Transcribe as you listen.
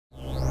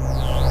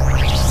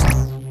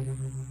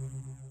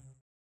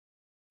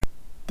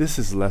This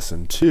is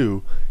lesson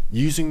 2,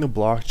 using the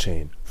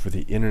blockchain for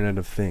the Internet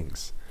of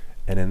Things.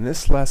 And in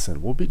this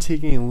lesson, we'll be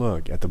taking a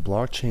look at the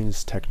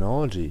blockchain's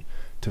technology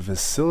to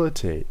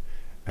facilitate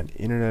an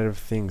Internet of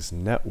Things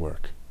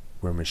network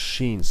where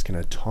machines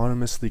can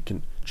autonomously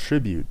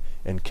contribute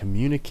and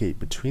communicate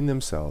between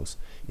themselves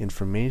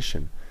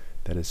information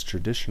that is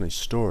traditionally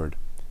stored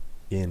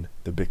in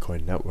the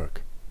Bitcoin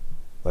network.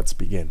 Let's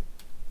begin.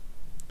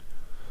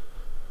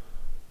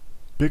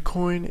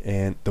 Bitcoin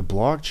and the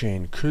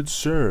blockchain could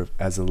serve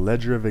as a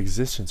ledger of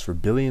existence for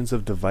billions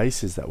of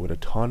devices that would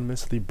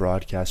autonomously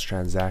broadcast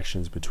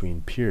transactions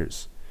between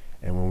peers.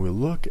 And when we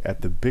look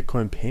at the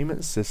Bitcoin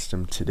payment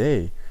system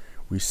today,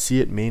 we see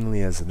it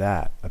mainly as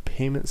that, a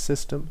payment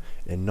system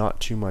and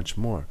not too much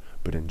more.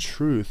 But in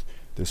truth,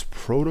 this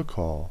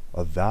protocol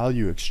of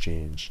value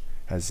exchange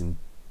has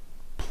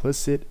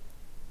implicit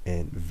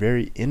and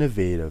very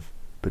innovative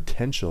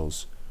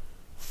potentials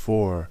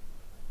for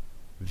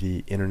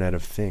the Internet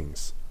of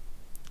Things.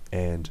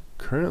 And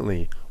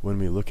currently, when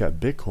we look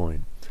at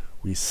Bitcoin,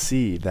 we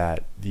see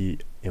that the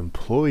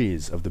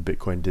employees of the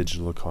Bitcoin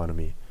digital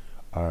economy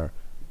are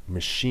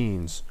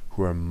machines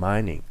who are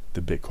mining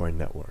the Bitcoin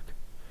network.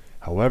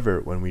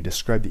 However, when we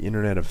describe the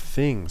Internet of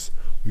Things,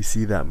 we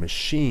see that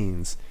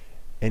machines,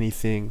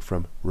 anything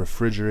from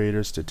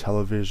refrigerators to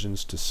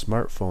televisions to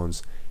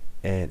smartphones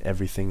and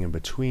everything in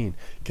between,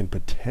 can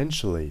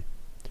potentially,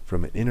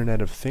 from an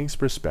Internet of Things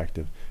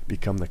perspective,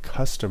 become the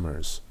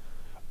customers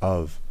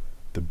of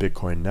the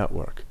Bitcoin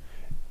network.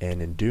 And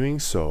in doing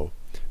so,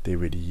 they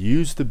would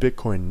use the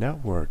Bitcoin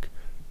network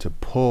to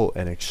pull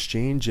and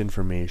exchange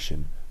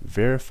information,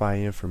 verify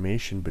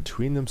information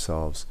between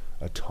themselves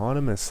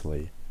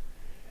autonomously,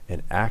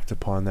 and act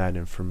upon that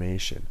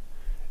information.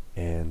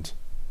 And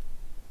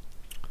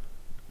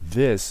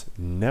this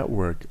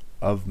network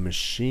of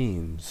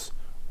machines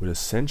would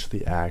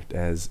essentially act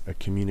as a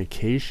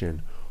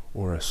communication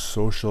or a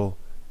social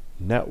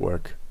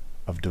network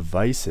of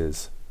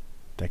devices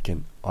that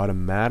can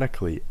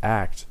automatically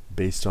act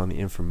based on the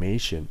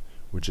information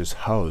which is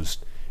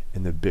housed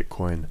in the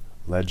Bitcoin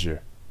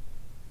ledger.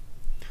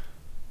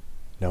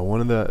 Now,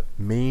 one of the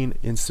main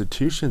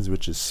institutions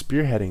which is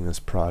spearheading this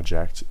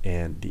project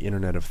and the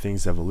Internet of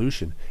Things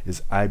evolution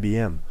is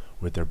IBM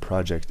with their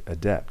project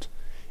Adept.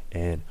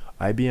 And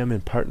IBM,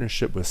 in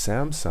partnership with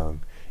Samsung,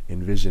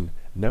 envision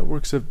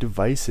networks of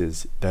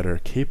devices that are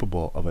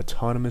capable of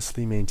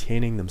autonomously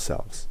maintaining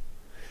themselves.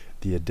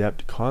 The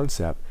Adept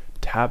concept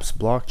taps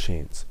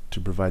blockchains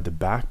to provide the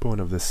backbone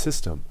of the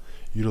system,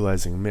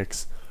 utilizing a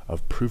mix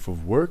of proof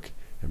of work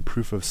and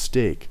proof of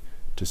stake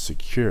to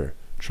secure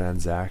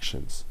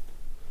transactions.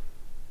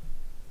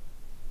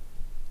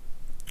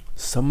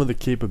 Some of the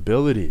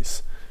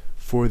capabilities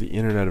for the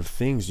Internet of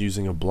Things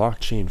using a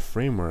blockchain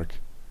framework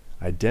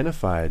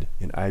identified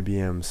in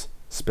IBM's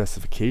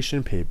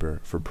specification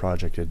paper for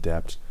Project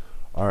Adept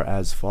are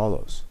as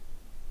follows.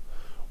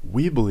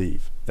 We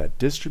believe that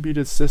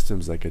distributed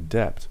systems like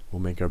Adept will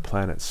make our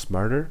planet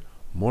smarter,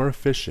 more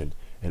efficient,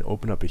 and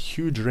open up a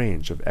huge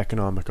range of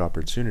economic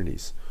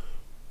opportunities.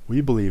 We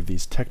believe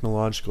these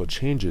technological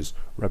changes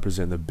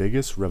represent the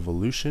biggest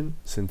revolution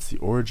since the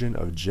origin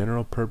of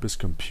general-purpose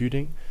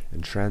computing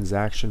and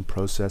transaction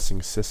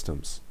processing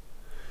systems.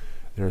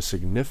 There are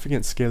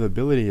significant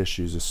scalability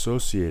issues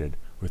associated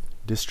with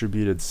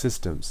distributed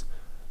systems,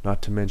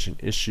 not to mention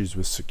issues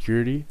with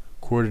security,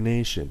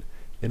 coordination,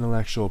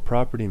 intellectual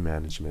property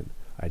management,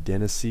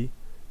 identity,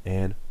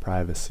 and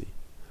privacy.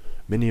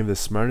 Many of the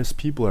smartest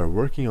people are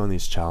working on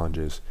these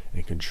challenges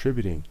and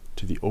contributing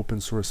to the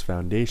open source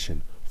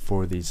foundation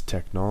for these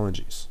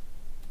technologies.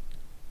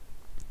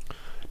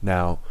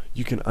 Now,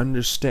 you can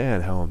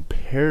understand how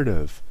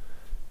imperative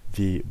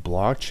the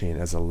blockchain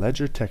as a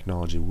ledger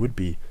technology would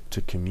be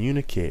to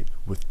communicate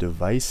with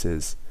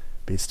devices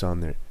based on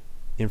their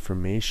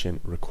information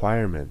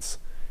requirements,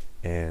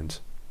 and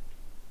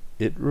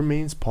it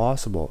remains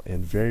possible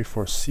and very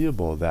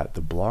foreseeable that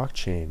the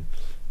blockchain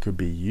could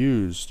be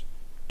used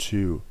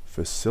to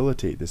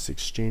facilitate this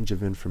exchange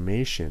of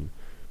information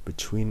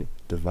between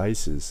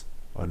devices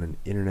on an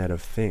Internet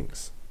of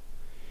Things.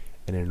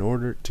 And in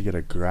order to get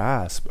a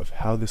grasp of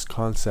how this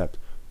concept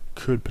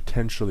could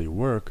potentially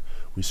work,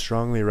 we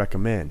strongly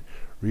recommend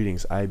reading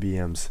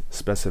IBM's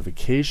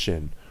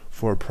specification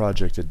for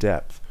Project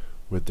Adept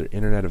with their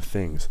Internet of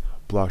Things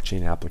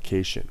blockchain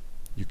application.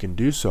 You can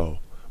do so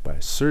by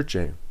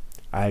searching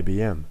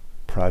IBM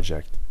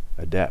Project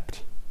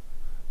Adept.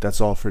 That's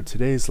all for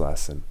today's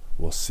lesson.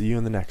 We'll see you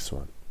in the next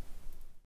one.